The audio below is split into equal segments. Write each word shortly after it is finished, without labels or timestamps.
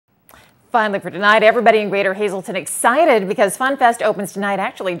Finally for tonight, everybody in Greater Hazleton excited because FunFest opens tonight,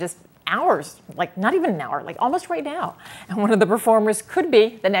 actually just hours, like not even an hour, like almost right now. And one of the performers could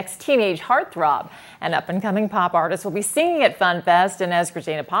be the next teenage heartthrob. An up-and-coming pop artist will be singing at FunFest, and as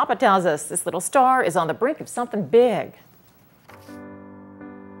Christina Papa tells us, this little star is on the brink of something big.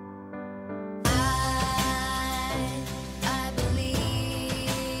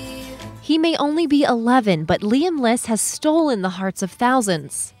 He may only be 11, but Liam Liss has stolen the hearts of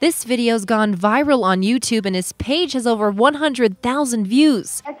thousands. This video's gone viral on YouTube and his page has over 100,000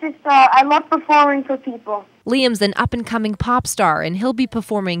 views. I love performing for people. Liam's an up-and-coming pop star, and he'll be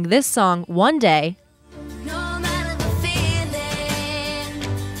performing this song one day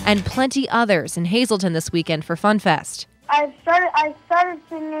and plenty others in Hazleton this weekend for FunFest. I started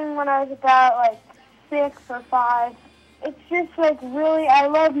singing when I was about like 6 or 5. It's just really, I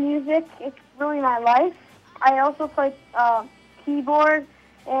love music. It's really my life. I also play keyboard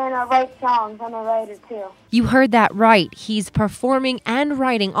and I write songs. I'm a writer too. You heard that right. He's performing and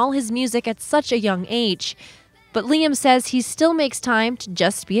writing all his music at such a young age. But Liam says he still makes time to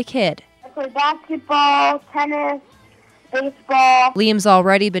just be a kid. I play basketball, tennis, baseball. Liam's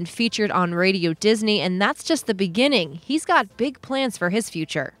already been featured on Radio Disney, and that's just the beginning. He's got big plans for his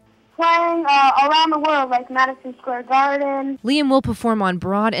future. Playing around the world, like Madison Square Garden. Liam will perform on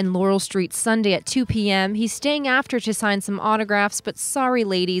Broad and Laurel Street Sunday at 2 p.m. He's staying after to sign some autographs, but sorry,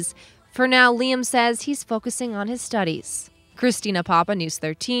 ladies. For now, Liam says he's focusing on his studies. Christina Papa, News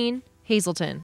 13, Hazleton.